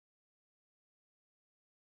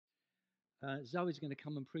Zoe's going to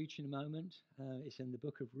come and preach in a moment. It's in the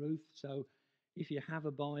book of Ruth. So if you have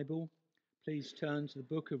a Bible, please turn to the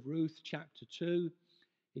book of Ruth, chapter 2.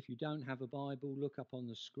 If you don't have a Bible, look up on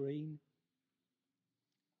the screen.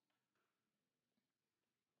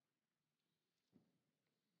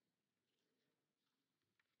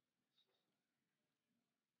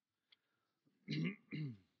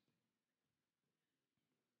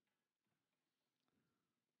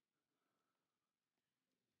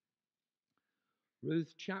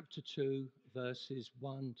 Ruth chapter 2, verses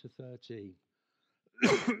 1 to 13.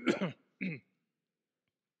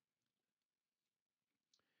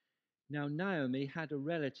 Now Naomi had a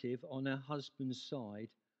relative on her husband's side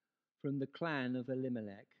from the clan of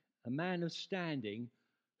Elimelech, a man of standing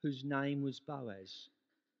whose name was Boaz.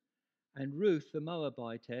 And Ruth the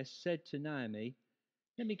Moabitess said to Naomi,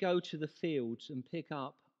 "Let me go to the fields and pick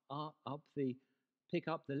up the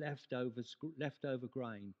leftover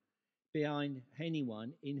grain behind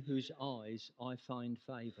anyone in whose eyes I find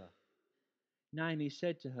favor." Naomi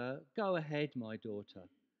said to her, "Go ahead, my daughter."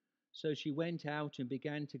 So she went out and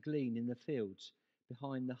began to glean in the fields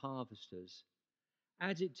behind the harvesters.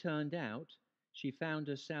 As it turned out, she found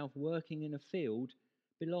herself working in a field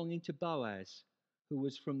belonging to Boaz, who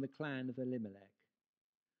was from the clan of Elimelech.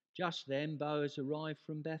 Just then Boaz arrived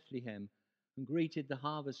from Bethlehem and greeted the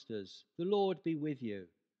harvesters. "The Lord be with you."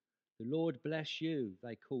 "The Lord bless you,"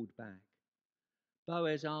 they called back.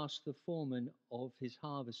 Boaz asked the foreman of his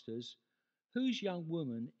harvesters, "Whose young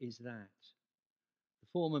woman is that?" The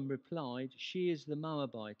foreman replied, "She is the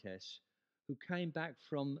Moabitess who came back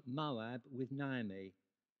from Moab with Naomi."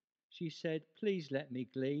 She said, "Please let me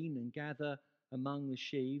glean and gather among the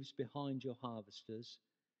sheaves behind your harvesters."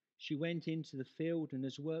 She went into the field and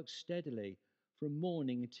has worked steadily from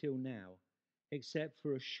morning until now, except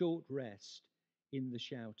for a short rest in the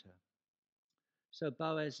shelter. So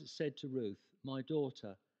Boaz said to Ruth, "My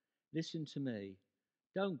daughter, listen to me.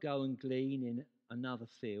 Don't go and glean in another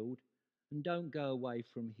field, and don't go away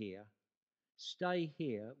from here. Stay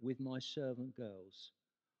here with my servant girls.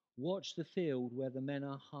 Watch the field where the men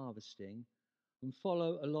are harvesting, and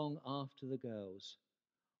follow along after the girls.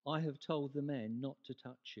 I have told the men not to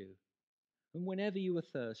touch you. And whenever you are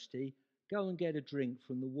thirsty, go and get a drink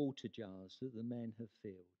from the water jars that the men have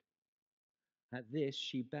filled." At this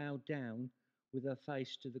she bowed down with her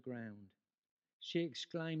face to the ground. She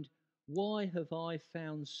exclaimed, "Why have I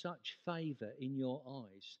found such favor in your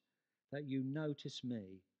eyes that you notice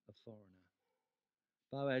me, a foreigner?"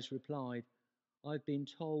 Boaz replied, "I've been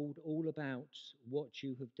told all about what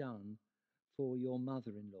you have done for your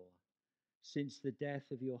mother-in-law since the death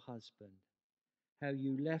of your husband, how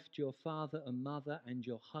you left your father and mother and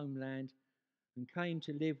your homeland and came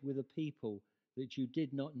to live with a people that you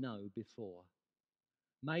did not know before.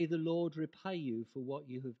 May the Lord repay you for what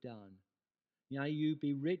you have done. May you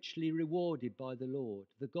be richly rewarded by the Lord,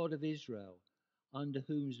 the God of Israel, under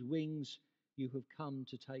whose wings you have come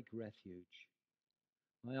to take refuge."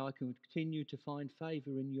 "May I continue to find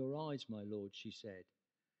favor in your eyes, my Lord," she said.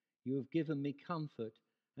 "You have given me comfort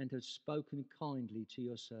and have spoken kindly to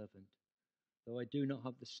your servant, though I do not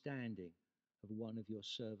have the standing of one of your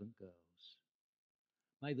servant girls."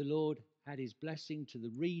 May the Lord add his blessing to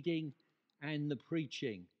the reading and the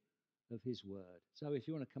preaching of his word. So if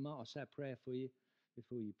you want to come out, I'll say a prayer for you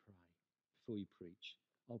before you preach.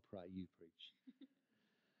 I'll pray, you preach.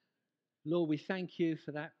 Lord, we thank you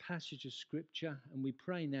for that passage of scripture, and we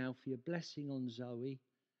pray now for your blessing on Zoe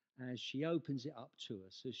as she opens it up to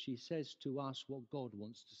us, as she says to us what God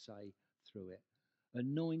wants to say through it.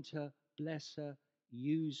 Anoint her, bless her,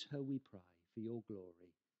 use her, we pray, for your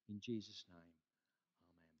glory. In Jesus' name.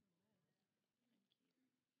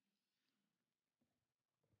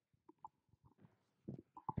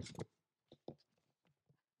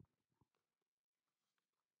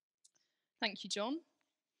 Thank you, John.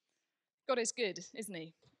 God is good, isn't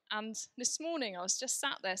he? And this morning I was just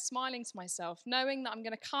sat there smiling to myself, knowing that I'm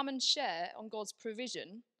going to come and share on God's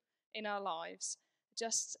provision in our lives,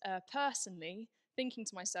 just personally thinking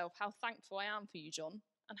to myself how thankful I am for you, John,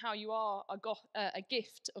 and how you are a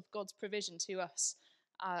gift of God's provision to us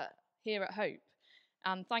here at Hope.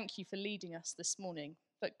 And thank you for leading us this morning.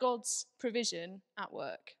 But God's provision at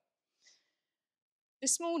work.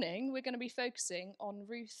 This morning we're going to be focusing on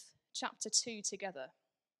Ruth chapter 2 together.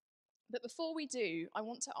 But before we do, I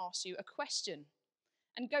want to ask you a question.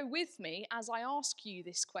 And go with me as I ask you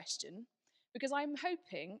this question, because I'm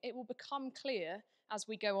hoping it will become clear as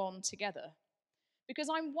we go on together. Because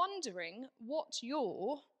I'm wondering what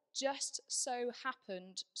your just so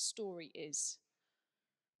happened story is.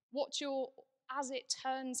 What your as it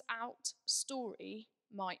turns out story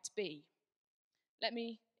might be. Let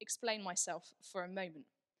me explain myself for a moment.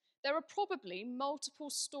 There are probably multiple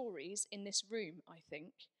stories in this room, I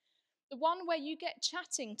think. The one where you get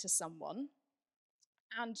chatting to someone,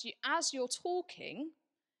 and as you're talking,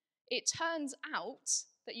 it turns out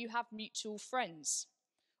that you have mutual friends.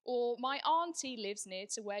 Or my auntie lives near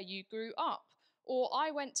to where you grew up. Or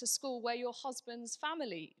I went to school where your husband's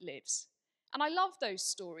family lives. And I love those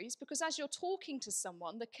stories because as you're talking to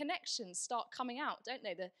someone, the connections start coming out, don't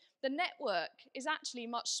they? The network is actually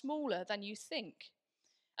much smaller than you think.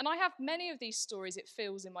 And I have many of these stories, it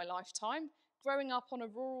feels, in my lifetime. Growing up on a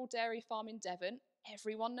rural dairy farm in Devon,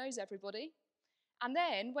 everyone knows everybody. And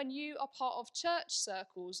then when you are part of church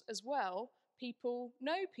circles as well, people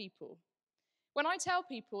know people. When I tell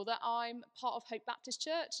people that I'm part of Hope Baptist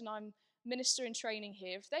Church and I'm minister in training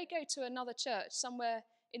here, if they go to another church somewhere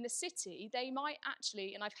in the city, they might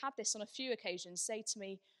actually, and I've had this on a few occasions, say to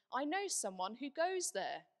me, I know someone who goes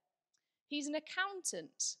there. He's an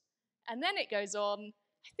accountant. And then it goes on,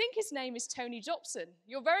 I think his name is Tony Jobson.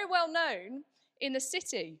 You're very well known in the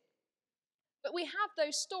city. But we have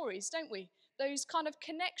those stories, don't we? Those kind of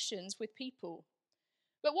connections with people.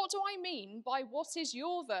 But what do I mean by what is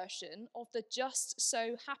your version of the just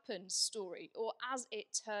so happens story, or as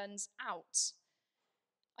it turns out?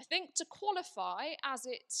 I think to qualify as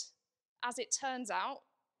it turns out,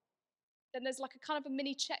 then there's like a kind of a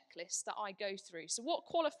mini checklist that I go through. So what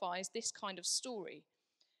qualifies this kind of story?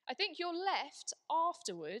 I think you're left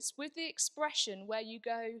afterwards with the expression where you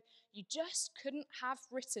go, you just couldn't have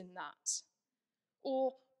written that.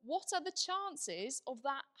 Or what are the chances of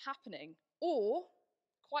that happening? Or,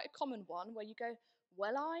 quite a common one, where you go,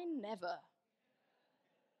 well, I never.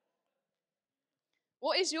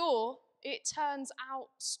 What is your it turns out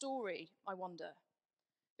story, I wonder?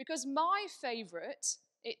 Because my favourite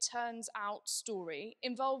it turns out story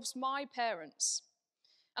involves my parents.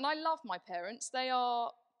 And I love my parents. They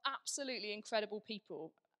are absolutely incredible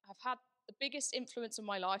people. I've had the biggest influence on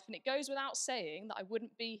my life, and it goes without saying that I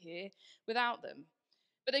wouldn't be here without them.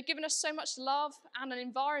 But they've given us so much love and an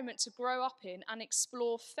environment to grow up in and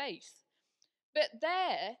explore faith. But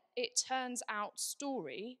their it turns out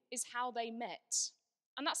story is how they met.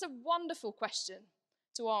 And that's a wonderful question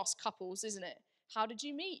to ask couples, isn't it? How did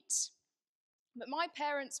you meet? But my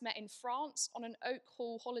parents met in France on an Oak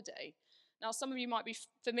Hall holiday. Now, some of you might be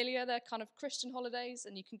familiar, they're kind of Christian holidays,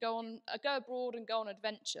 and you can go abroad and go on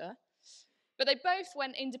adventure. But they both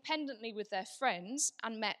went independently with their friends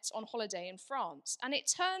and met on holiday in France. And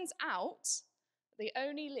it turns out they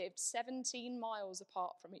only lived 17 miles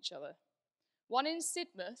apart from each other. One in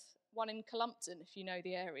Sidmouth, one in Columpton, if you know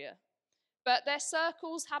the area. But their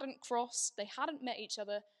circles hadn't crossed, they hadn't met each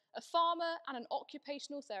other. A farmer and an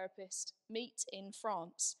occupational therapist meet in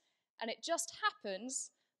France. And it just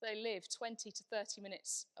happens they live 20 to 30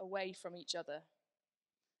 minutes away from each other.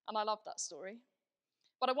 And I love that story.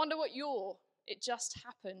 But I wonder what your it just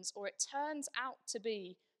happens or it turns out to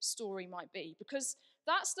be story might be. Because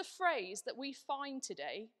that's the phrase that we find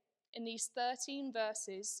today in these 13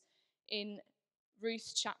 verses in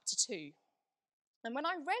Ruth chapter 2. And when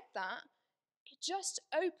I read that, it just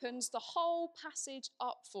opens the whole passage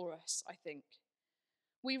up for us, I think.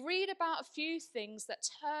 We read about a few things that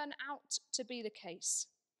turn out to be the case.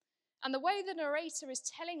 And the way the narrator is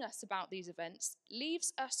telling us about these events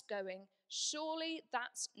leaves us going, surely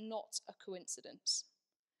that's not a coincidence.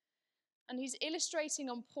 And he's illustrating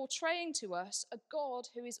and portraying to us a God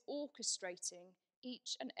who is orchestrating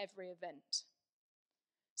each and every event.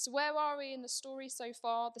 So where are we in the story so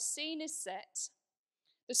far? The scene is set.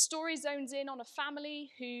 The story zones in on a family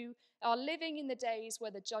who are living in the days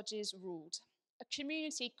where the judges ruled. A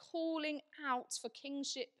community calling out for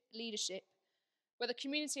kingship leadership, where the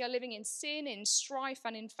community are living in sin, in strife,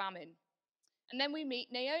 and in famine. And then we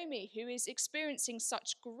meet Naomi, who is experiencing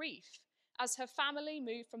such grief as her family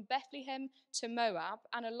move from Bethlehem to Moab,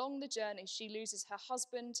 and along the journey she loses her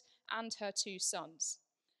husband and her 2 sons.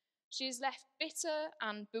 She is left bitter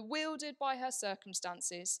and bewildered by her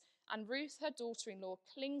circumstances, and Ruth, her daughter-in-law,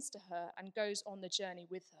 clings to her and goes on the journey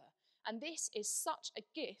with her. And this is such a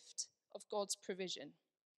gift of God's provision.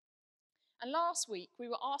 And last week we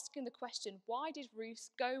were asking the question, why did Ruth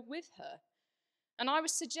go with her? And I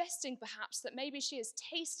was suggesting perhaps that maybe she has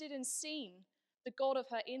tasted and seen the God of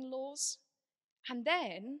her in-laws and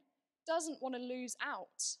then doesn't want to lose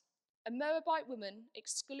out. A Moabite woman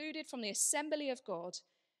excluded from the assembly of God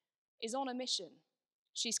is on a mission.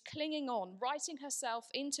 She's clinging on, writing herself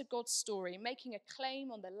into God's story, making a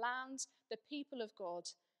claim on the land, the people of God,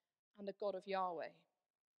 and the God of Yahweh.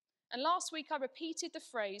 And last week I repeated the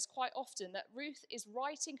phrase quite often that Ruth is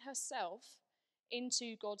writing herself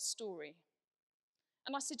into God's story.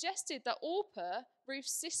 And I suggested that Orpah,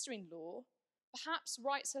 Ruth's sister-in-law, perhaps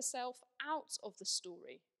writes herself out of the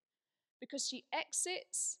story because she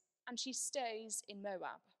exits and she stays in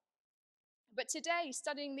Moab. But today,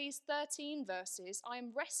 studying these 13 verses, I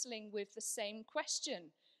am wrestling with the same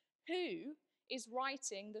question. Who is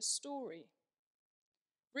writing the story?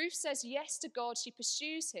 Ruth says yes to God. She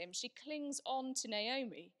pursues him. She clings on to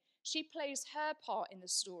Naomi. She plays her part in the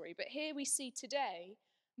story. But here we see today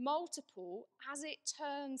multiple, as it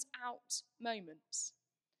turns out, moments,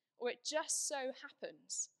 or it just so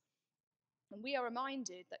happens. And we are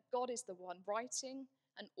reminded that God is the one writing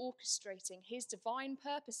and orchestrating his divine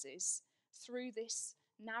purposes through this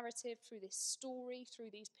narrative, through this story, through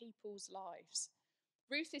these people's lives.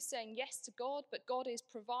 Ruth is saying yes to God, but God is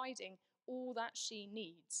providing all that she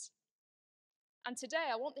needs. And today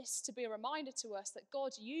I want this to be a reminder to us that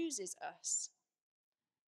God uses us.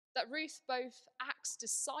 That Ruth both acts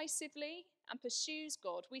decisively and pursues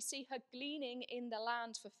God. We see her gleaning in the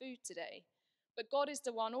land for food today. But God is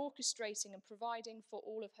the one orchestrating and providing for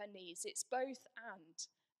all of her needs. It's both and.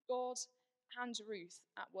 God and Ruth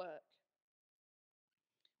at work.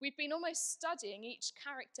 We've been almost studying each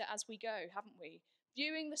character as we go, haven't we?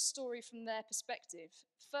 Viewing the story from their perspective.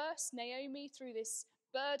 First, Naomi through this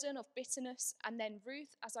burden of bitterness, and then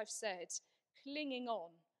Ruth, as I've said, clinging on,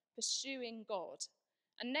 pursuing God.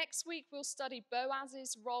 And next week we'll study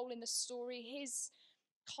Boaz's role in the story, his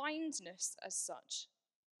kindness as such.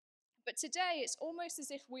 But today it's almost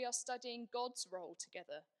as if we are studying God's role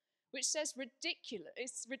together, which says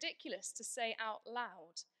it's ridiculous to say out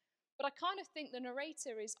loud. But I kind of think the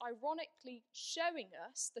narrator is ironically showing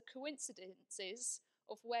us the coincidences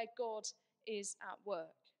of where God is at work.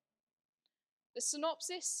 The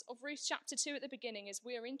synopsis of Ruth chapter 2 at the beginning is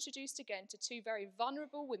we are introduced again to two very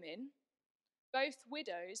vulnerable women, both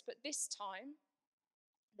widows, but this time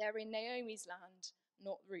they're in Naomi's land,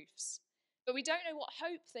 not Ruth's. But we don't know what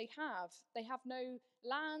hope they have. They have no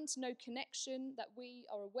land, no connection that we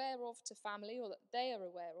are aware of to family or that they are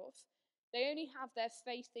aware of. They only have their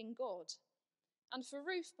faith in God. And for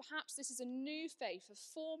Ruth, perhaps this is a new faith, a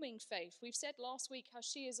forming faith. We've said last week how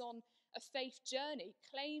she is on a faith journey,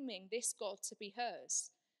 claiming this God to be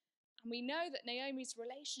hers. And we know that Naomi's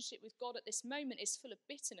relationship with God at this moment is full of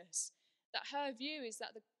bitterness, that her view is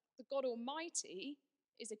that the God Almighty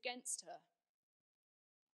is against her.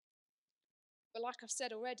 But like I've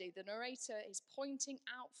said already, the narrator is pointing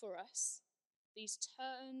out for us these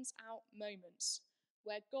turns out moments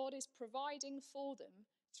where God is providing for them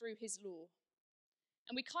through his law.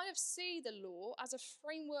 And we kind of see the law as a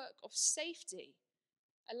framework of safety,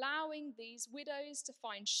 allowing these widows to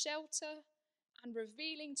find shelter and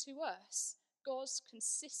revealing to us God's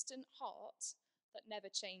consistent heart that never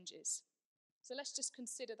changes. So let's just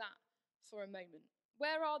consider that for a moment.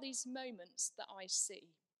 Where are these moments that I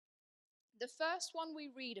see? The first one we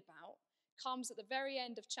read about comes at the very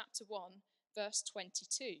end of chapter 1, verse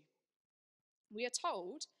 22. We are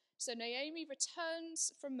told, so Naomi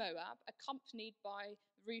returns from Moab, accompanied by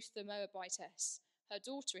Ruth the Moabitess, her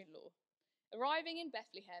daughter-in-law, arriving in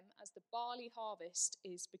Bethlehem as the barley harvest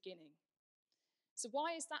is beginning. So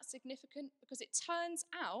why is that significant? Because it turns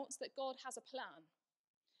out that God has a plan,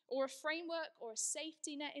 or a framework or a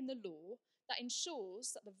safety net in the law that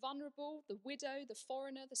ensures that the vulnerable, the widow, the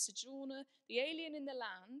foreigner, the sojourner, the alien in the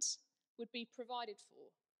land would be provided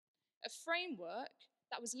for. A framework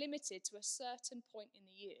that was limited to a certain point in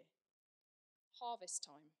the year, harvest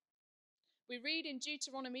time. We read in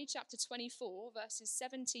Deuteronomy chapter 24, verses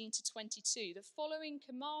 17 to 22, the following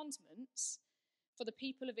commandments for the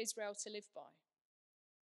people of Israel to live by.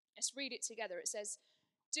 Let's read it together. It says,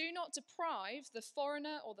 "Do not deprive the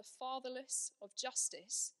foreigner or the fatherless of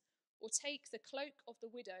justice, or take the cloak of the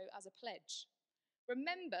widow as a pledge.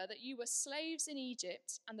 Remember that you were slaves in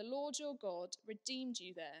Egypt, and the Lord your God redeemed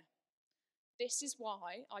you there. This is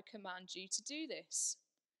why I command you to do this.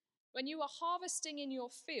 When you are harvesting in your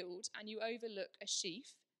field and you overlook a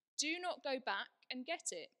sheaf, do not go back and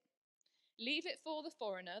get it. Leave it for the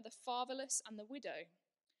foreigner, the fatherless, and the widow,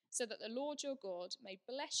 so that the Lord your God may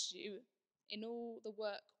bless you in all the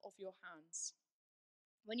work of your hands.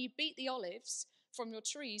 When you beat the olives from your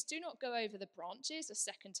trees, do not go over the branches a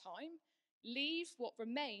second time. Leave what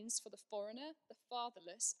remains for the foreigner, the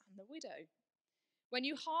fatherless, and the widow. When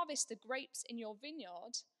you harvest the grapes in your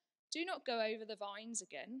vineyard, do not go over the vines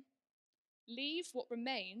again. Leave what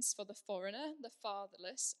remains for the foreigner, the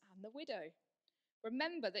fatherless, and the widow.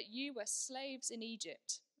 Remember that you were slaves in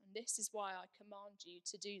Egypt, and this is why I command you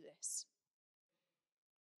to do this."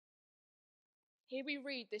 Here we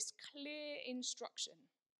read this clear instruction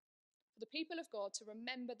for the people of God to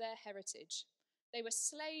remember their heritage. They were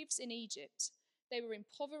slaves in Egypt. They were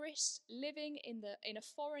impoverished, living in a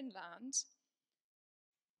foreign land.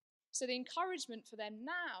 So the encouragement for them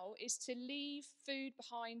now is to leave food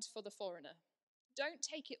behind for the foreigner. Don't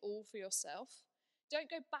take it all for yourself. Don't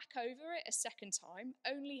go back over it a second time,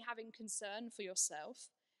 only having concern for yourself.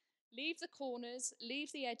 Leave the corners,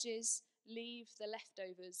 leave the edges, leave the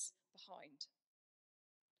leftovers behind.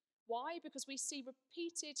 Why? Because we see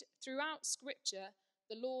repeated throughout Scripture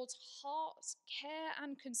the Lord's heart, care,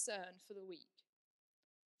 and concern for the weak,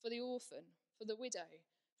 for the orphan, for the widow,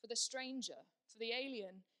 for the stranger, for the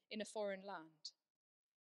alien in a foreign land,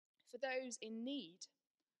 for those in need,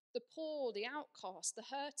 the poor, the outcast, the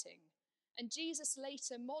hurting. And Jesus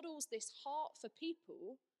later models this heart for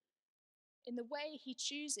people in the way he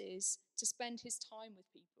chooses to spend his time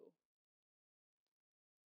with people.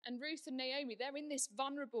 And Ruth and Naomi, they're in this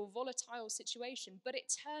vulnerable, volatile situation, but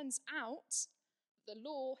it turns out the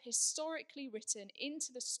law historically written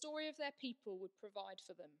into the story of their people would provide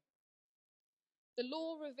for them. The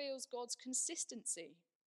law reveals God's consistency.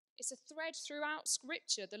 It's a thread throughout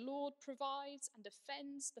Scripture. The Lord provides and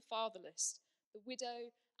defends the fatherless, the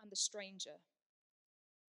widow, and the stranger.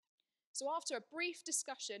 So after a brief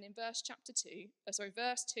discussion in verse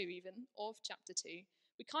 2 even, of chapter 2,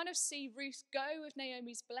 we kind of see Ruth go with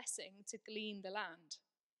Naomi's blessing to glean the land.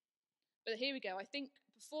 But here we go. I think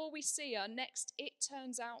before we see our next it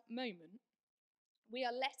turns out moment, we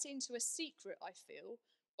are let into a secret, I feel,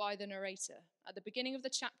 by the narrator at the beginning of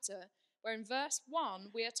the chapter, where in verse 1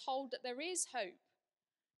 we are told that there is hope,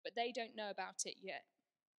 but they don't know about it yet.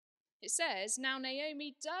 It says, now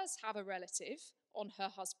Naomi does have a relative on her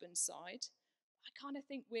husband's side. I kind of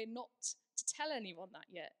think we're not to tell anyone that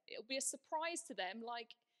yet. It'll be a surprise to them,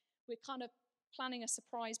 like we're kind of planning a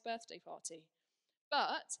surprise birthday party.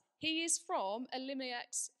 But he is from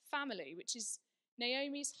Elimelech's family, which is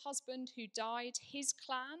Naomi's husband who died, his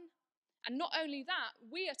clan. And not only that,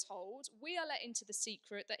 we are told, we are let into the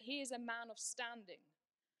secret that he is a man of standing.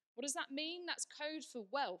 What does that mean? That's code for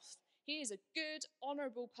wealth. He is a good,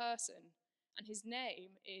 honourable person, and his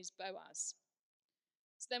name is Boaz.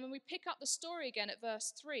 So then when we pick up the story again at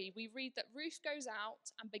verse 3, we read that Ruth goes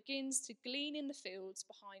out and begins to glean in the fields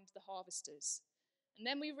behind the harvesters. And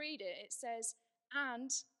then we read it, it says,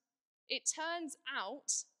 and it turns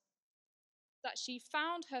out that she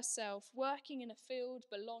found herself working in a field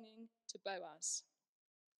belonging to Boaz.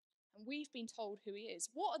 And we've been told who he is.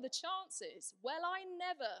 What are the chances? Well, I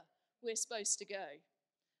never we're supposed to go.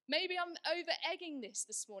 Maybe I'm over-egging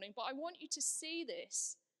this morning, but I want you to see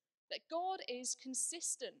this, that God is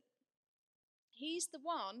consistent. He's the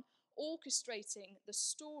one orchestrating the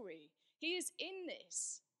story. He is in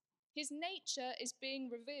this. His nature is being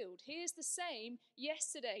revealed. He is the same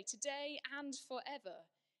yesterday, today, and forever.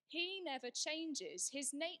 He never changes.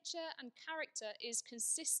 His nature and character is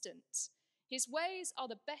consistent. His ways are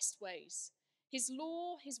the best ways. His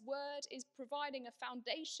law, his word is providing a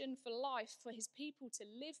foundation for life for his people to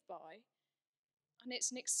live by. And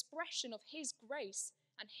it's an expression of his grace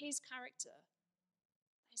and his character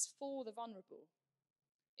that is for the vulnerable.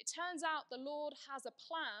 It turns out the Lord has a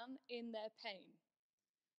plan in their pain.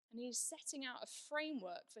 And he is setting out a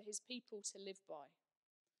framework for his people to live by.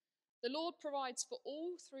 The Lord provides for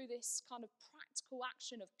all through this kind of practical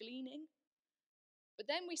action of gleaning. But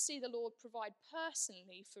then we see the Lord provide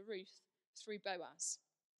personally for Ruth through Boaz,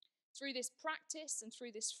 through this practice and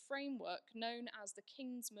through this framework known as the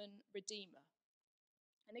kinsman redeemer.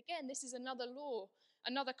 And again, this is another law,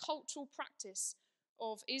 another cultural practice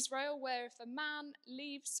of Israel, where if a man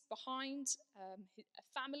leaves behind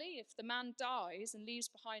a family, if the man dies and leaves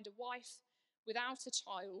behind a wife without a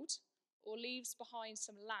child, or leaves behind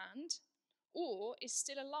some land, or is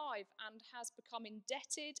still alive and has become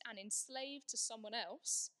indebted and enslaved to someone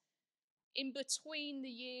else, in between the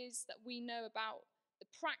years that we know about the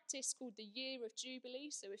practice called the year of Jubilee,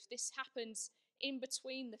 so if this happens in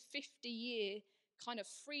between the 50-year kind of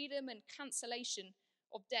freedom and cancellation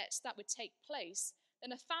of debts that would take place,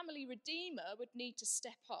 then a family redeemer would need to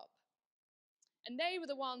step up. And they were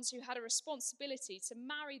the ones who had a responsibility to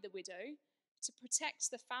marry the widow, to protect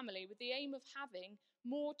the family with the aim of having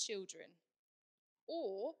more children.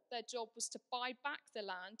 Or their job was to buy back the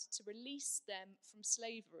land to release them from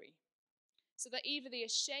slavery, so that either the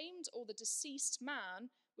ashamed or the deceased man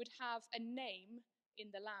would have a name in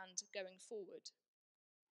the land going forward.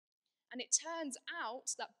 And it turns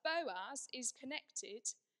out that Boaz is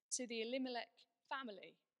connected to the Elimelech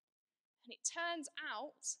family. And it turns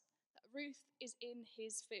out that Ruth is in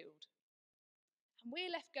his field. And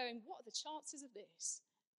we're left going, what are the chances of this?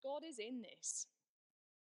 God is in this.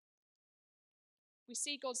 We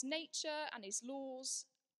see God's nature and his laws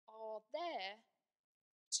are there,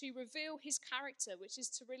 to reveal his character, which is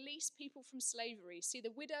to release people from slavery, see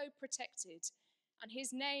the widow protected, and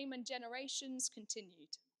his name and generations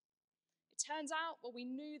continued. It turns out, well, we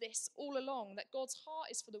knew this all along, that God's heart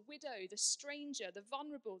is for the widow, the stranger, the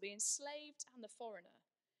vulnerable, the enslaved, and the foreigner,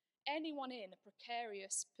 anyone in a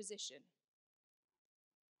precarious position.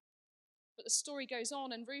 But the story goes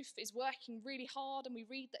on, and Ruth is working really hard, and we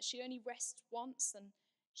read that she only rests once, and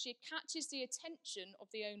she catches the attention of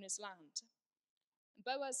the owner's land. And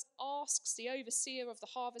Boaz asks the overseer of the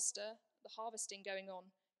harvesting going on,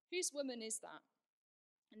 whose woman is that?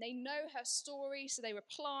 And they know her story, so they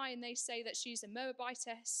reply and they say that she's a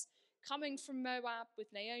Moabitess coming from Moab with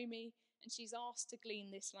Naomi, and she's asked to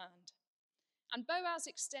glean this land. And Boaz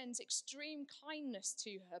extends extreme kindness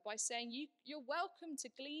to her by saying, you're welcome to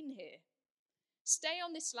glean here. Stay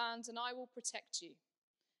on this land and I will protect you.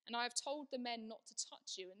 And I have told the men not to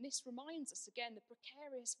touch you. And this reminds us again the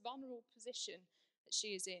precarious, vulnerable position that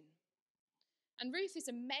she is in. And Ruth is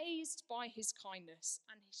amazed by his kindness,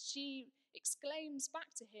 and she exclaims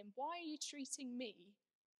back to him, why are you treating me,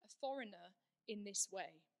 a foreigner, in this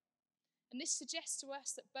way? And this suggests to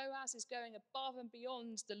us that Boaz is going above and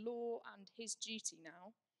beyond the law and his duty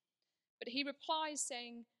now. But he replies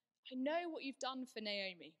saying, I know what you've done for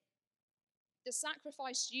Naomi, the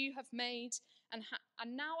sacrifice you have made, and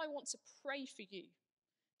now I want to pray for you,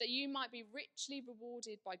 that you might be richly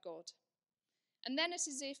rewarded by God. And then it's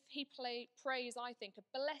as if he prays, I think,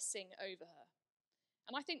 a blessing over her.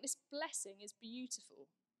 And I think this blessing is beautiful.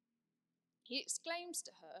 He exclaims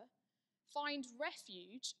to her, find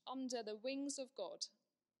refuge under the wings of God,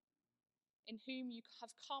 in whom you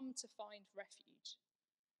have come to find refuge.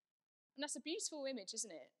 And that's a beautiful image,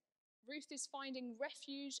 isn't it? Ruth is finding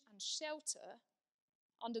refuge and shelter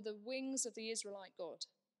under the wings of the Israelite God.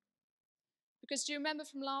 Because do you remember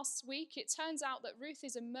from last week? It turns out that Ruth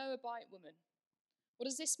is a Moabite woman. What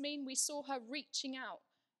does this mean? We saw her reaching out,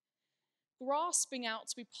 grasping out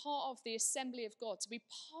to be part of the assembly of God, to be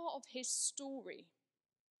part of his story.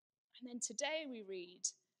 And then today we read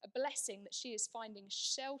a blessing that she is finding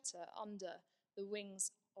shelter under the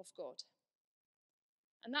wings of God.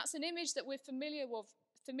 And that's an image that we're familiar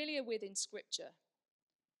with in Scripture.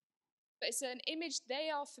 But it's an image they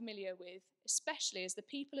are familiar with, especially as the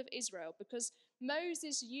people of Israel, because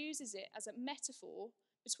Moses uses it as a metaphor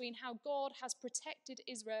between how God has protected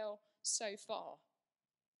Israel so far.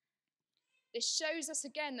 This shows us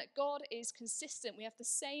again that God is consistent. We have the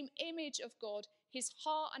same image of God, his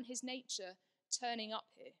heart and his nature turning up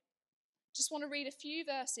here. Just want to read a few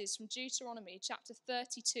verses from Deuteronomy chapter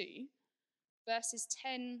 32, verses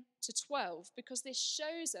 10 to 12, because this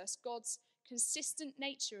shows us God's consistent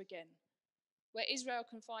nature again, where Israel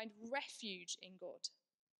can find refuge in God.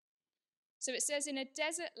 So it says, in a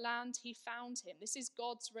desert land he found him. This is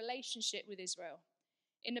God's relationship with Israel.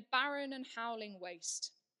 In a barren and howling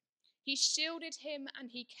waste. He shielded him and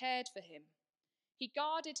he cared for him. He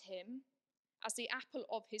guarded him as the apple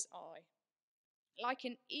of his eye. Like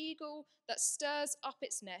an eagle that stirs up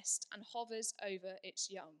its nest and hovers over its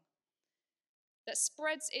young. That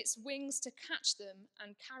spreads its wings to catch them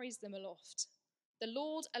and carries them aloft. The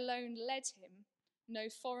Lord alone led him. No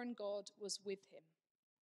foreign god was with him.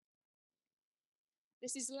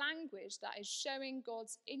 This is language that is showing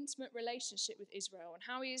God's intimate relationship with Israel and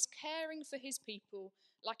how he is caring for his people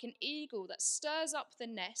like an eagle that stirs up the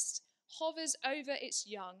nest, hovers over its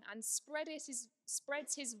young, and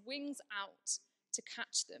spreads his wings out to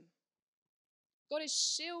catch them. God is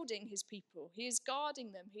shielding his people. He is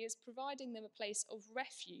guarding them. He is providing them a place of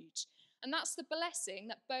refuge. And that's the blessing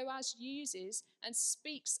that Boaz uses and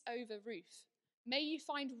speaks over Ruth. May you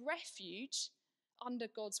find refuge under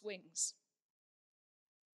God's wings.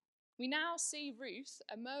 We now see Ruth,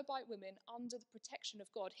 a Moabite woman, under the protection of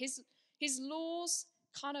God. His laws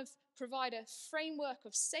kind of provide a framework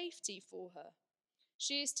of safety for her.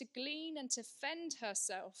 She is to glean and to fend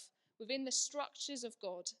herself within the structures of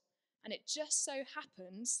God. And it just so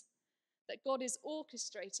happens that God is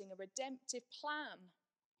orchestrating a redemptive plan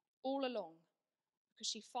all along because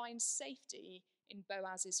she finds safety in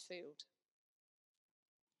Boaz's field.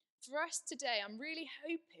 For us today, I'm really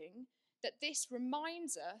hoping that this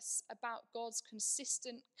reminds us about God's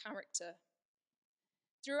consistent character.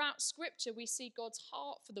 Throughout Scripture, we see God's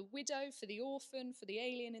heart for the widow, for the orphan, for the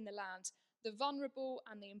alien in the land, the vulnerable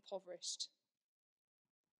and the impoverished.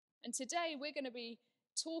 And today we're going to be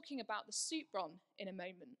talking about the soup run in a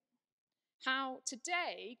moment. How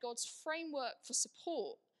today God's framework for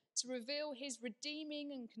support to reveal his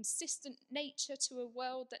redeeming and consistent nature to a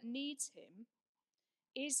world that needs him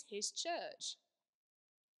is his church.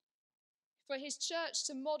 For his church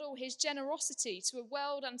to model his generosity to a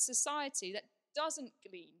world and society that doesn't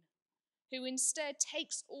glean, who instead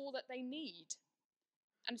takes all that they need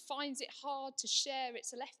and finds it hard to share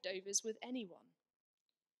its leftovers with anyone.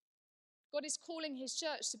 God is calling his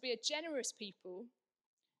church to be a generous people,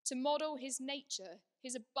 to model his nature,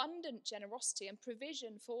 his abundant generosity and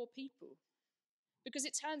provision for people. Because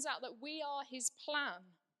it turns out that we are his plan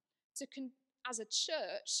as a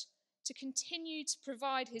church to continue to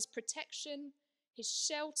provide his protection, his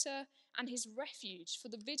shelter, and his refuge for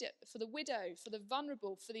the widow, for the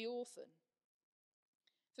vulnerable, for the orphan,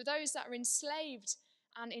 for those that are enslaved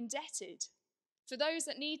and indebted, for those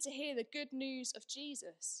that need to hear the good news of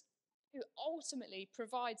Jesus, who ultimately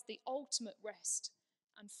provides the ultimate rest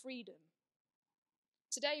and freedom.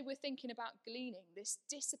 Today we're thinking about gleaning, this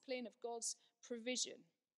discipline of God's provision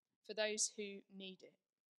for those who need it.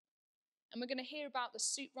 And we're going to hear about the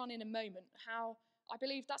soup run in a moment, how I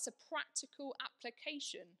believe that's a practical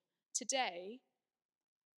application today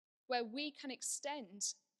where we can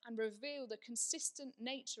extend and reveal the consistent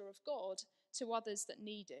nature of God to others that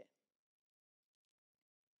need it.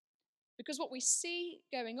 Because what we see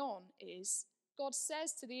going on is God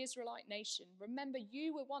says to the Israelite nation, remember,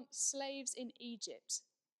 you were once slaves in Egypt.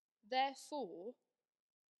 Therefore,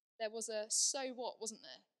 there was a so what, wasn't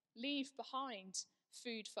there? Leave behind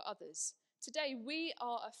food for others. Today, we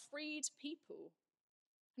are a freed people.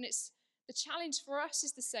 And the challenge for us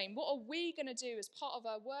is the same. What are we going to do as part of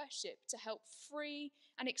our worship to help free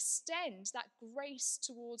and extend that grace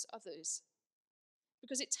towards others?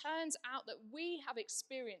 Because it turns out that we have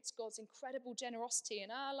experienced God's incredible generosity in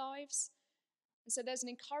our lives. And so there's an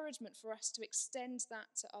encouragement for us to extend that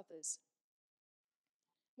to others.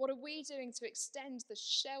 What are we doing to extend the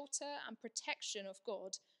shelter and protection of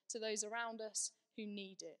God to those around us who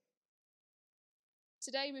need it?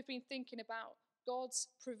 Today we've been thinking about God's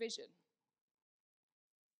provision.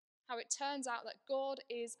 How it turns out that God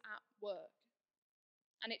is at work.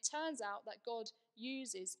 And it turns out that God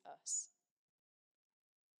uses us.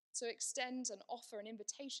 So extend and offer an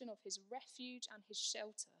invitation of his refuge and his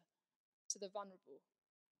shelter to the vulnerable,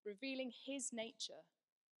 revealing his nature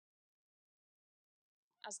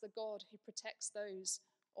as the God who protects those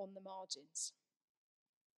on the margins.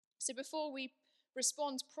 So before we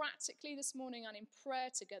respond practically this morning and in prayer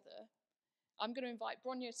together, I'm going to invite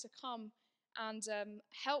Bronya to come and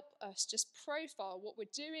help us just profile what we're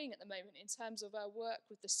doing at the moment in terms of our work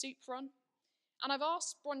with the soup run. And I've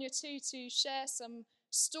asked Bronya too to share some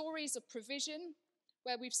stories of provision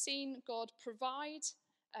where we've seen God provide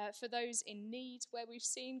for those in need, where we've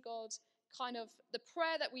seen God kind of, the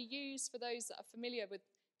prayer that we use for those that are familiar with,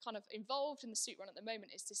 kind of involved in the soup run at the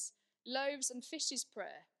moment, is this loaves and fishes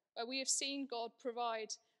prayer, where we have seen God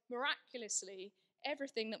provide miraculously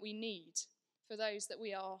everything that we need for those that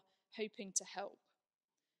we are hoping to help.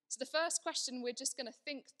 So the first question we're just going to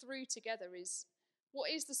think through together is, what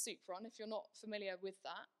is the soup run, if you're not familiar with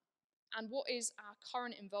that? And what is our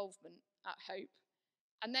current involvement at Hope?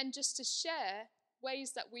 And then just to share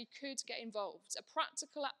ways that we could get involved, a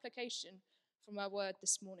practical application from our word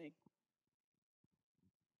this morning.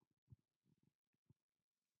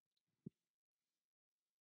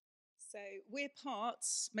 So we're part,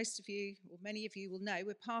 most of you, or many of you will know,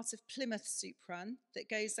 we're part of Plymouth Soup Run that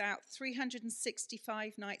goes out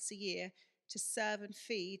 365 nights a year to serve and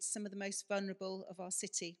feed some of the most vulnerable of our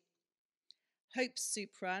city. Hope's Soup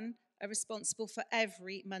Run are responsible for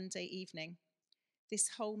every Monday evening. This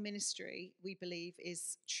whole ministry, we believe,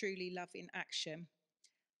 is truly love in action.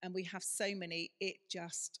 And we have so many it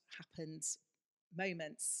just happens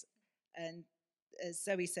moments. And as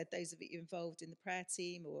Zoe said, those of you involved in the prayer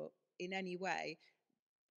team or in any way,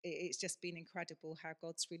 it's just been incredible how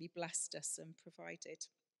God's really blessed us and provided.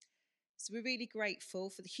 So we're really grateful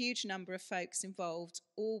for the huge number of folks involved,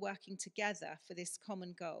 all working together for this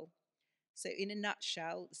common goal. So in a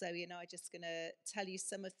nutshell, Zoe and I are just going to tell you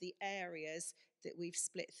some of the areas that we've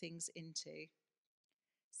split things into.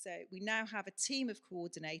 So we now have a team of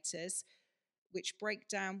coordinators which break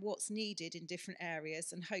down what's needed in different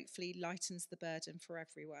areas and hopefully lightens the burden for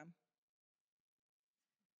everyone.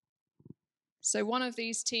 So one of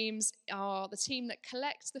these teams are the team that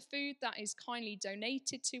collects the food that is kindly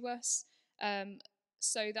donated to us.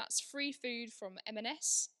 So that's free food from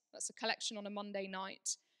M&S. That's a collection on a Monday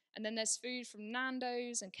night. And then there's food from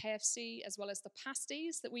Nando's and KFC, as well as the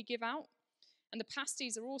pasties that we give out. And the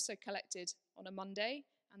pasties are also collected on a Monday,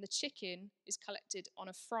 and the chicken is collected on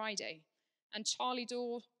a Friday. And Charlie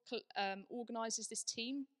Dorr organises this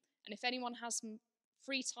team. And if anyone has some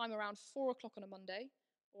free time around 4 o'clock on a Monday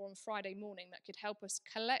or on Friday morning that could help us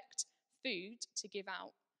collect food to give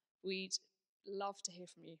out, we'd love to hear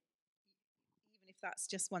from you. Even if that's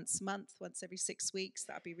just once a month, once every 6 weeks,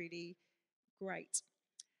 that'd be really Great.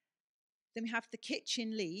 Then we have the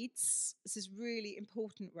kitchen leads. This is a really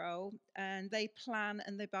important role, and they plan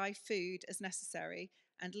and they buy food as necessary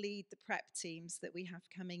and lead the prep teams that we have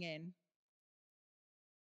coming in.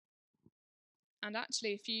 And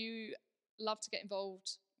actually, if you love to get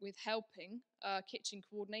involved with helping kitchen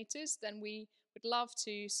coordinators, then we would love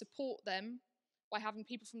to support them by having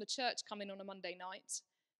people from the church come in on a Monday night,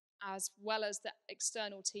 as well as the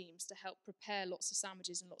external teams to help prepare lots of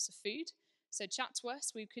sandwiches and lots of food. So chat to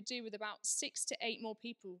us. We could do with about 6 to 8 more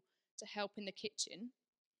people to help in the kitchen.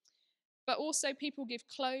 But also people give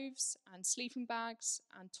clothes and sleeping bags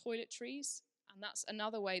and toiletries, and that's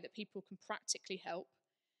another way that people can practically help.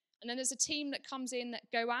 And then there's a team that comes in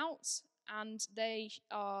that go out and they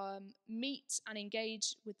meet and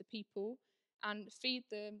engage with the people and feed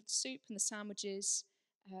them soup and the sandwiches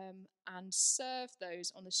and serve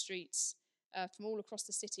those on the streets from all across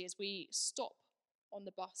the city as we stop on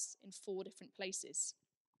the bus in 4 different places.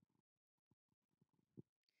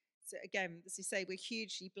 So again, as we say, we're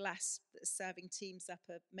hugely blessed that serving teams up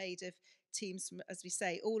are made of teams from, as we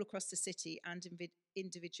say, all across the city and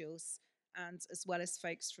individuals, and as well as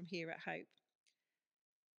folks from here at Hope.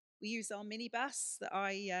 We use our minibus that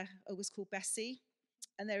I always call Bessie,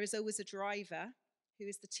 and there is always a driver who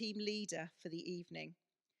is the team leader for the evening.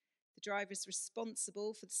 The driver is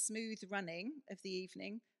responsible for the smooth running of the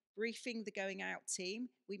evening, briefing the going out team.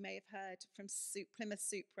 We may have heard from Plymouth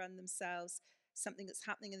Soup Run themselves something that's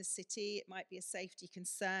happening in the city. It might be a safety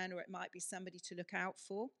concern, or it might be somebody to look out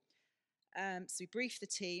for. So we brief the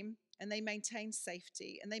team and they maintain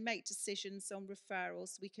safety and they make decisions on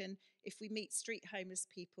referrals. We can, if we meet street homeless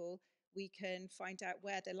people, we can find out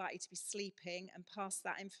where they're likely to be sleeping and pass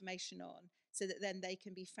that information on so that then they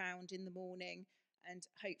can be found in the morning, and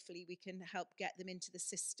hopefully we can help get them into the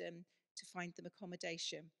system to find them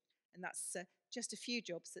accommodation. And that's just a few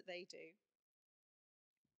jobs that they do.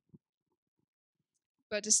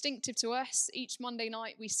 But distinctive to us, each Monday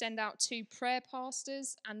night we send out 2 prayer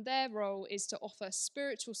pastors, and their role is to offer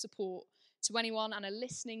spiritual support to anyone and a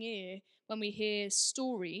listening ear when we hear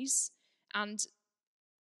stories. And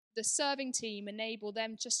the serving team enable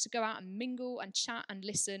them just to go out and mingle and chat and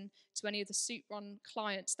listen to any of the Soup Run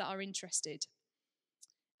clients that are interested.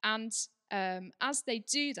 And as they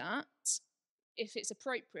do that, if it's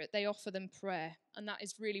appropriate, they offer them prayer, and that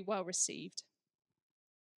is really well received.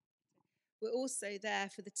 We're also there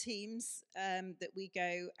for the teams that we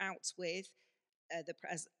go out with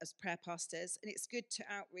as prayer pastors, and it's good to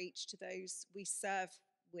outreach to those we serve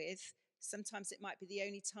with. Sometimes it might be the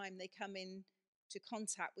only time they come in to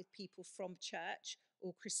contact with people from church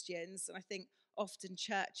or Christians, and I think often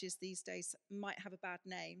churches these days might have a bad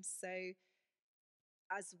name. So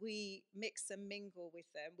as we mix and mingle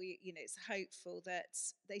with them, it's hopeful that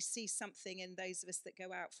they see something in those of us that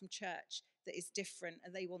go out from church that is different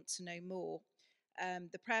and they want to know more.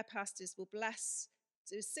 The prayer pastors will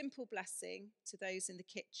do a simple blessing to those in the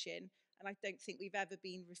kitchen, and I don't think we've ever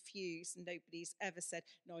been refused, and nobody's ever said,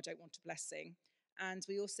 no, I don't want a blessing. And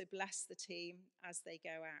we also bless the team as they go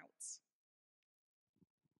out.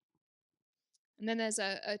 And then there's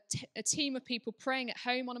a team of people praying at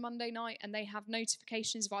home on a Monday night, and they have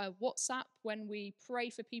notifications via WhatsApp when we pray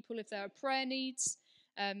for people if there are prayer needs.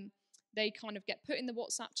 They kind of get put in the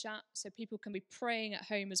WhatsApp chat so people can be praying at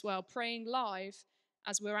home as well, praying live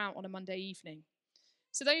as we're out on a Monday evening.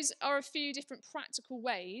 So those are a few different practical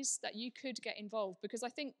ways that you could get involved, because I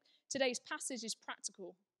think today's passage is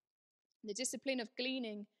practical. The discipline of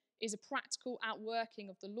gleaning is a practical outworking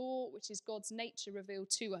of the law, which is God's nature revealed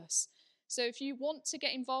to us. So if you want to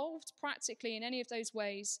get involved practically in any of those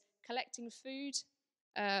ways, collecting food,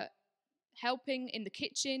 helping in the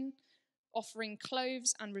kitchen, offering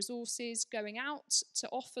clothes and resources, going out to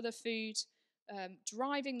offer the food,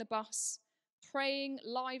 driving the bus, praying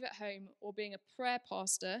live at home, or being a prayer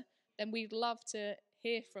pastor, then we'd love to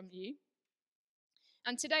hear from you.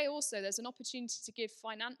 And today also there's an opportunity to give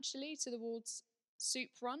financially towards Soup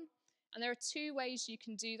Run. And there are 2 ways you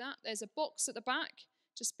can do that. There's a box at the back,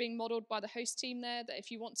 just being modelled by the host team there, that if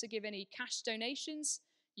you want to give any cash donations,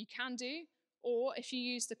 you can do. Or if you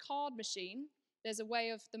use the card machine, there's a way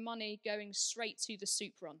of the money going straight to the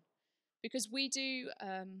Soup Run. Because we do,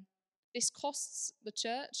 this costs the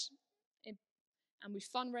church, and we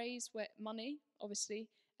fundraise money, obviously,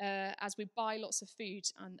 as we buy lots of food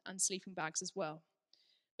and sleeping bags as well.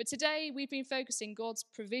 But today we've been focusing God's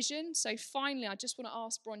provision. So finally, I just want to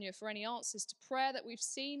ask Bronya for any answers to prayer that we've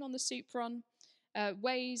seen on the Soup Run,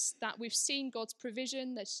 ways that we've seen God's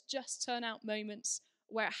provision. There's just turnout moments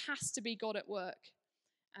where it has to be God at work.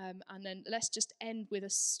 And then let's just end with a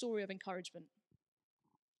story of encouragement.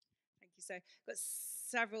 Thank you. So I've got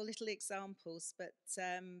several little examples, but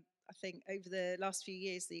I think over the last few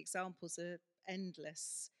years, the examples are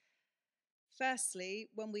endless. Firstly,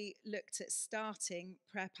 when we looked at starting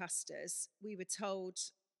prayer pastors, we were told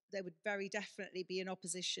there would very definitely be an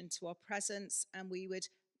opposition to our presence and we would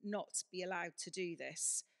not be allowed to do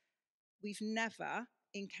this. We've never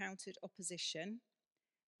encountered opposition.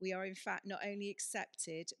 We are, in fact, not only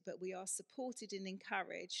accepted, but we are supported and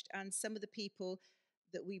encouraged. And some of the people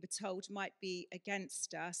that we were told might be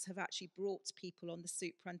against us have actually brought people on the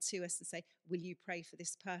soup run to us and say, will you pray for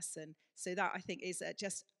this person? So that, I think, is a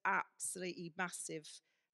just absolutely massive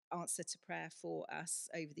answer to prayer for us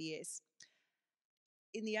over the years.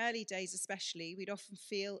 In the early days especially, we'd often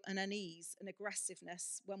feel an unease, an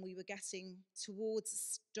aggressiveness when we were getting towards a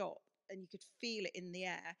stop, and you could feel it in the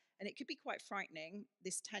air, and it could be quite frightening,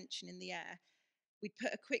 this tension in the air. We'd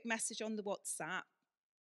put a quick message on the WhatsApp,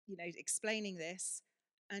 explaining this,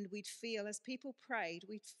 and we'd feel, as people prayed,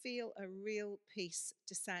 we'd feel a real peace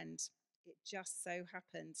descend. It just so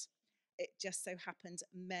happened. It just so happened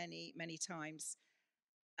many, many times.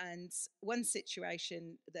 And one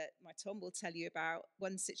situation that my Tom will tell you about,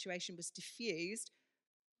 one situation was diffused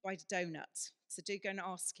by the donut. So do go and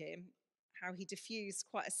ask him how he diffused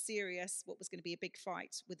quite a serious, what was going to be a big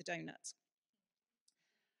fight with a donut.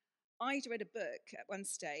 I'd read a book at one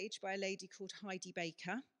stage by a lady called Heidi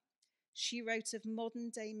Baker. She wrote of modern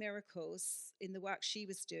day miracles in the work she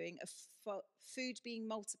was doing, of food being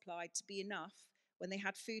multiplied to be enough when they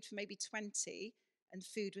had food for maybe 20 and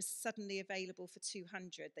food was suddenly available for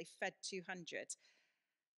 200. They fed 200.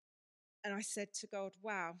 And I said to God,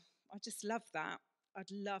 wow, I just love that.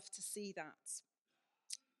 I'd love to see that.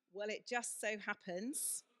 Well, it just so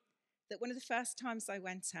happens that one of the first times I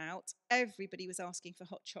went out, everybody was asking for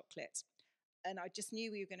hot chocolate. And I just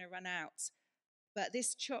knew we were going to run out. But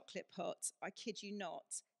this chocolate pot, I kid you not,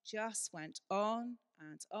 just went on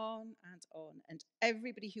and on and on. And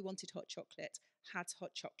everybody who wanted hot chocolate had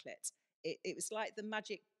hot chocolate. It was like the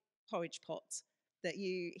magic porridge pot that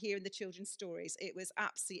you hear in the children's stories. It was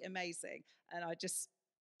absolutely amazing. And I just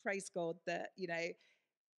praise God that,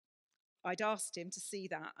 I'd asked him to see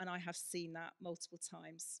that, and I have seen that multiple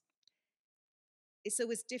times. It's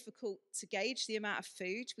always difficult to gauge the amount of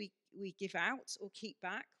food we give out or keep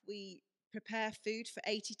back. We prepare food for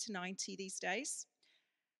 80 to 90 these days,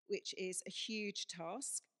 which is a huge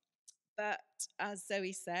task. But as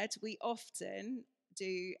Zoe said, we often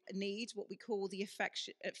do need what we call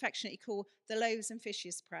affectionately call the loaves and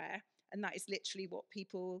fishes prayer. And that is literally what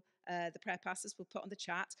people, the prayer pastors will put on the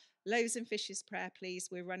chat. Loaves and fishes prayer, please.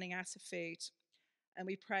 We're running out of food. And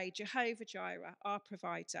we pray, Jehovah Jireh, our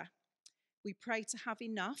provider. We pray to have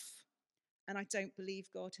enough. And I don't believe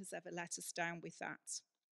God has ever let us down with that.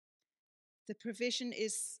 The provision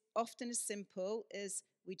is often as simple as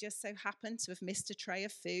we just so happen to have missed a tray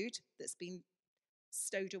of food that's been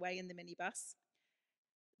stowed away in the minibus.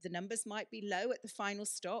 The numbers might be low at the final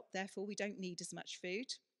stop, therefore we don't need as much food.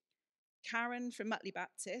 Karen from Mutley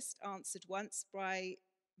Baptist answered once by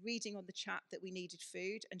reading on the chat that we needed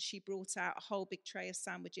food, and she brought out a whole big tray of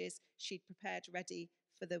sandwiches she'd prepared ready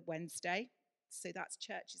for the Wednesday. So that's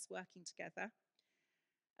churches working together.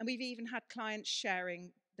 And we've even had clients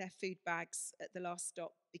sharing their food bags at the last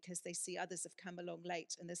stop because they see others have come along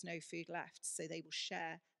late and there's no food left, so they will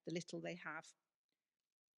share the little they have.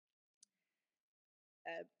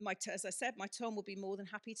 As I said, my Tom will be more than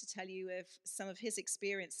happy to tell you of some of his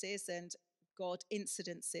experiences and God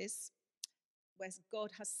incidences where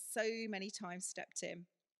God has so many times stepped in.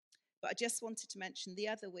 But I just wanted to mention the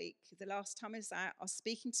other week, the last time I was out, I was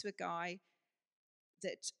speaking to a guy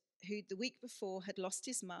who the week before had lost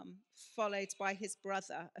his mum, followed by his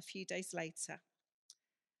brother a few days later.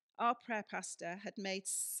 Our prayer pastor had made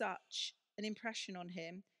such an impression on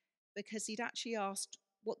him because he'd actually asked,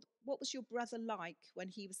 what was your brother like when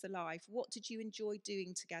he was alive? What did you enjoy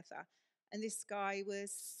doing together? And this guy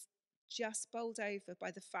was just bowled over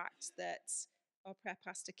by the fact that our prayer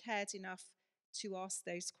pastor cared enough to ask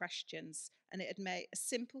those questions. And it had made a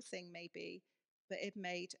simple thing maybe, but it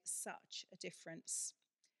made such a difference.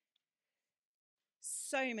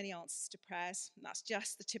 So many answers to prayers, and that's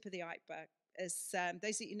just the tip of the iceberg. As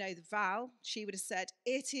those of you know the Val, she would have said,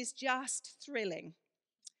 it is just thrilling.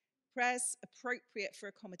 Prayers appropriate for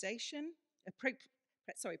accommodation,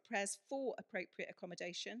 prayers for appropriate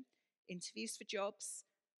accommodation, interviews for jobs,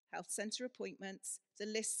 health centre appointments. The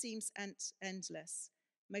list seems endless.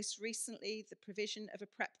 Most recently, the provision of a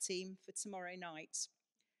prep team for tomorrow night.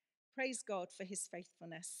 Praise God for his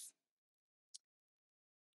faithfulness.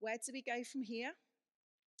 Where do we go from here?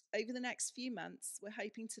 Over the next few months, we're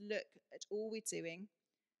hoping to look at all we're doing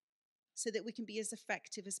so that we can be as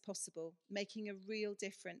effective as possible, making a real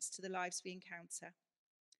difference to the lives we encounter.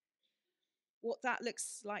 What that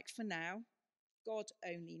looks like for now, God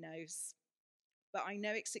only knows. But I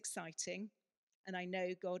know it's exciting, and I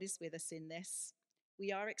know God is with us in this.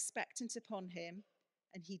 We are expectant upon him,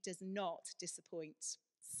 and he does not disappoint.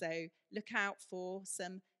 So look out for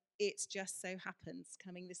some "it just so happens"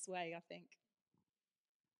 coming this way, I think.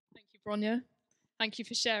 Thank you, Bronya. Thank you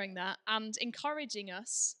for sharing that and encouraging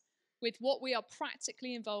us with what we are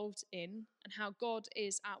practically involved in and how God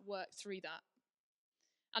is at work through that.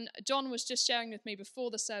 And John was just sharing with me before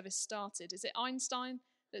the service started. Is it Einstein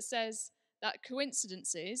that says that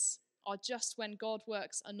coincidences are just when God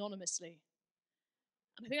works anonymously?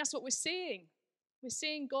 And I think that's what we're seeing. We're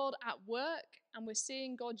seeing God at work, and we're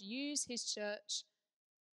seeing God use his church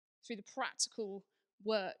through the practical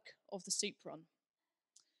work of the soup run.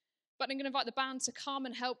 But I'm going to invite the band to come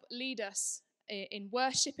and help lead us in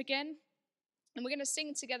worship again. And we're going to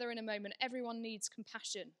sing together in a moment, Everyone Needs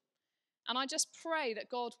Compassion. And I just pray that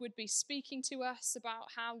God would be speaking to us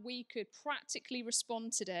about how we could practically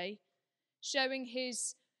respond today, showing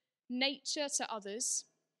his nature to others,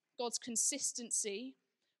 God's consistency,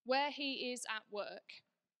 where he is at work,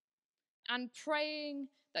 and praying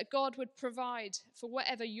that God would provide for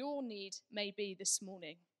whatever your need may be this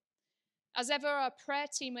morning. As ever, our prayer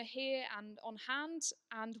team are here and on hand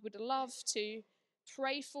and would love to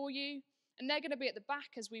pray for you. And they're going to be at the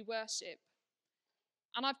back as we worship.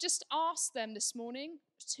 And I've just asked them this morning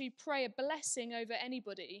to pray a blessing over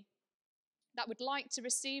anybody that would like to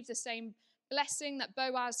receive the same blessing that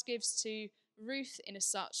Boaz gives to Ruth in as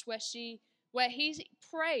such, where he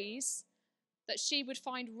prays that she would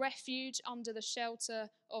find refuge under the shelter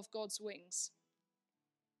of God's wings.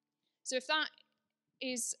 So if that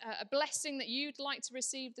is a blessing that you'd like to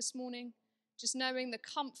receive this morning, just knowing the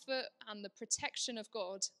comfort and the protection of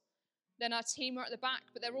God, then our team are at the back,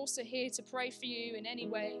 but they're also here to pray for you in any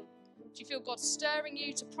way. If you feel God stirring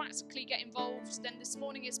you to practically get involved, then this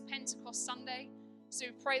morning is Pentecost Sunday. So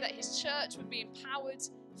we pray that his church would be empowered,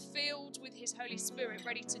 filled with his Holy Spirit,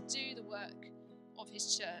 ready to do the work of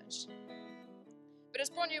his church. But as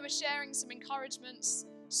Bronya was sharing some encouragements,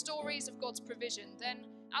 stories of God's provision, then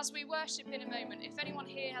as we worship in a moment, if anyone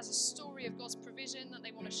here has a story of God's provision that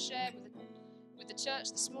they want to share with the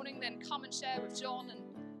church this morning, then come and share with John, and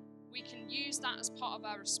we can use that as part of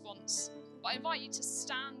our response. But I invite you to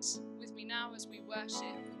stand with me now as we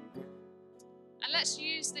worship. And let's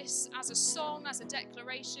use this as a song, as a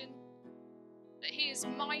declaration, that he is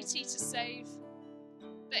mighty to save,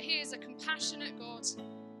 that he is a compassionate God,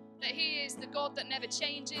 that he is the God that never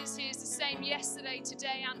changes. He is the same yesterday,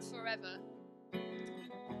 today, and forever.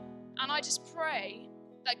 And I just pray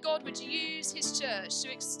that God would use his church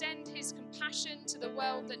to extend his compassion to the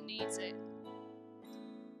world that needs it.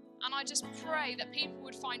 And I just pray that people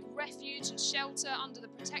would find refuge and shelter under the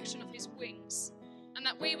protection of his wings. And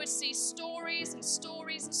that we would see stories and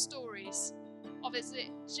stories and stories of as it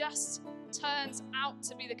just turns out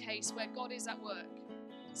to be the case where God is at work.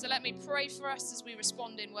 So let me pray for us as we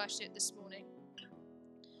respond in worship this morning.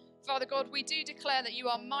 Father God, we do declare that you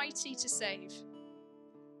are mighty to save.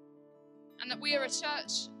 And that we are a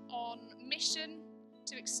church on mission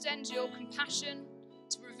to extend your compassion,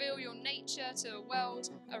 to reveal your nature to the world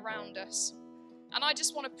around us. And I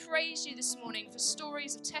just want to praise you this morning for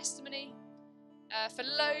stories of testimony, for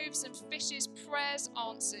loaves and fishes, prayers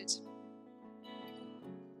answered.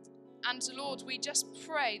 And Lord, we just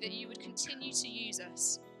pray that you would continue to use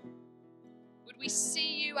us. Would we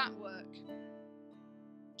see you at work?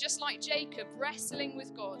 Just like Jacob wrestling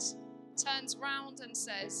with God, turns round and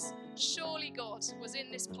says, surely God was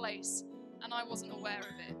in this place and I wasn't aware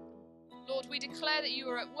of it. Lord, we declare that you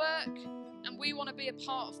are at work and we want to be a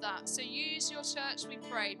part of that. So use your church, we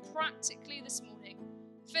pray, practically this morning.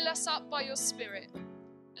 Fill us up by your Spirit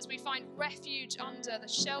as we find refuge under the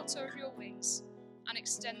shelter of your wings and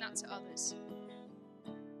extend that to others.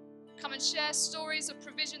 Come and share stories of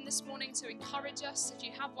provision this morning to encourage us if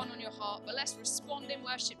you have one on your heart. But let's respond in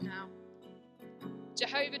worship now.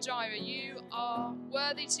 Jehovah Jireh, you are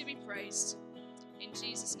worthy to be praised. In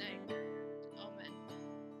Jesus' name.